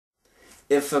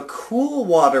If a cool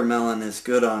watermelon is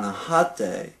good on a hot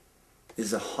day,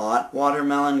 is a hot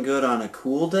watermelon good on a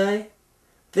cool day?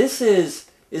 Is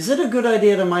it a good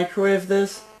idea to microwave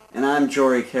this? And I'm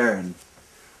Jory Caron.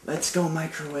 Let's go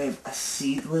microwave a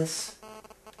seedless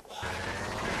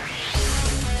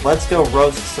Let's go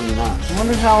roast some nuts. I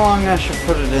wonder how long I should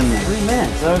put it in there. 3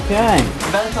 minutes, okay.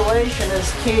 Ventilation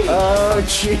is key. Oh,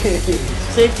 jeez.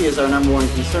 Safety is our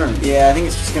 #1 concern. Yeah, I think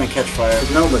it's just going to catch fire.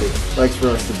 Because nobody likes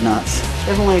roasted nuts.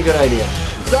 Definitely a good idea.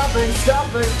 Stop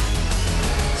it!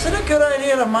 Is it a good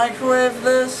idea to microwave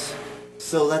this?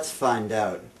 So let's find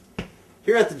out.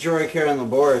 Here at the Jory Caron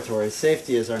Laboratory,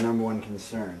 safety is our #1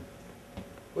 concern.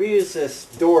 We use this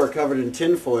door covered in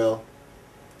tinfoil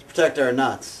to protect our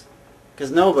nuts. Because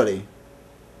nobody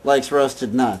likes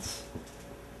roasted nuts.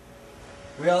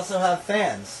 We also have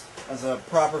fans as a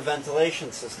proper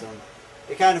ventilation system.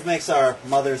 It kind of makes our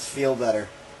mothers feel better.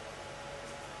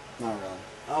 Not really.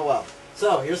 Oh well.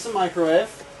 So, here's some microwave.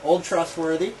 Old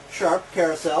trustworthy. Sharp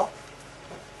carousel.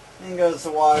 And goes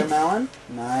the watermelon.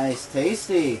 Nice.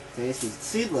 Tasty. Tasty. It's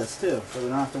seedless too, so we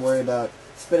don't have to worry about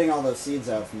spitting all those seeds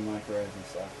out from the microwave and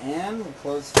stuff. And we'll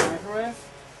close the microwave.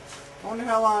 I wonder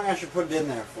how long I should put it in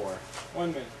there for.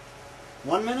 1 minute.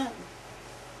 1 minute?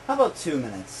 How about 2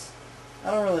 minutes?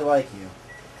 I don't really like you.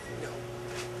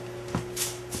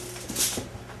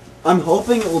 I'm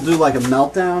hoping it will do like a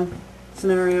meltdown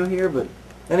scenario here, but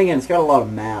then again, it's got a lot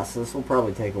of mass, so this will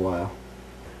probably take a while.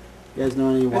 You guys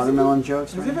know any watermelon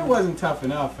jokes? As if it wasn't tough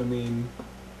enough. I mean,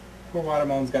 poor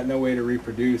watermelon's got no way to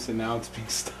reproduce, and now it's being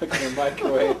stuck in a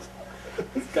microwave.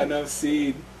 It's got no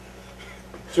seed.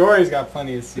 Jory's got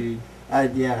plenty of seed.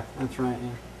 Yeah, that's right, yeah.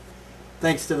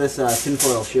 Thanks to this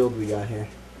tinfoil shield we got here.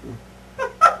 Yeah.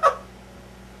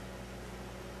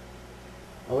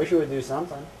 I wish it would do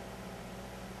something.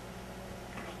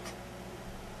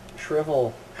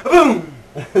 Shrivel. Boom!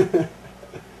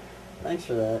 Thanks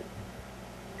for that.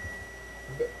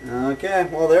 Okay,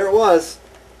 well there it was.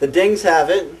 The dings have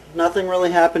it. Nothing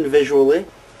really happened visually.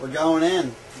 We're going in.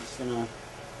 I'm just gonna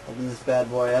open this bad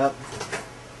boy up.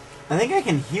 I think I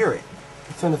can hear it.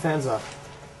 Turn the fans off.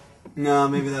 No,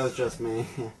 maybe that was just me.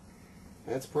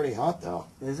 It's pretty hot though.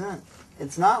 Isn't it?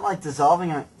 It's not like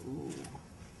dissolving on... Ooh.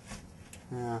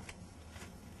 Yeah.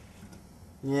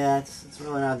 Yeah, it's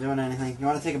really not doing anything. You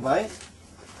want to take a bite?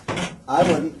 I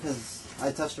wouldn't, because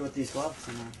I touched it with these gloves.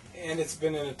 And it's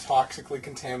been in a toxically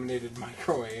contaminated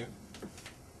microwave.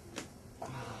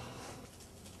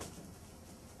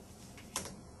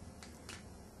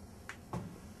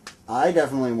 I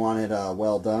definitely want it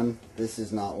well done. This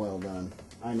is not well done.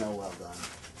 I know well done.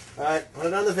 Alright, put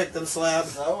it on the victim slab.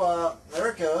 So, there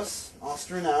it goes. All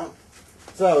strewn out.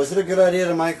 So, is it a good idea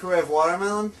to microwave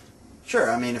watermelon?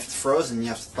 Sure, I mean, if it's frozen, you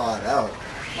have to thaw it out.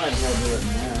 Might as well do it in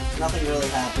there. Nothing really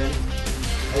happened.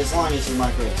 As long as your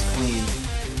microwave's clean.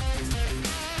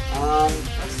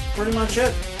 That's pretty much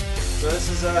it. So this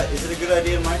is it a good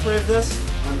idea to microwave this?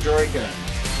 I'm Jory Caron.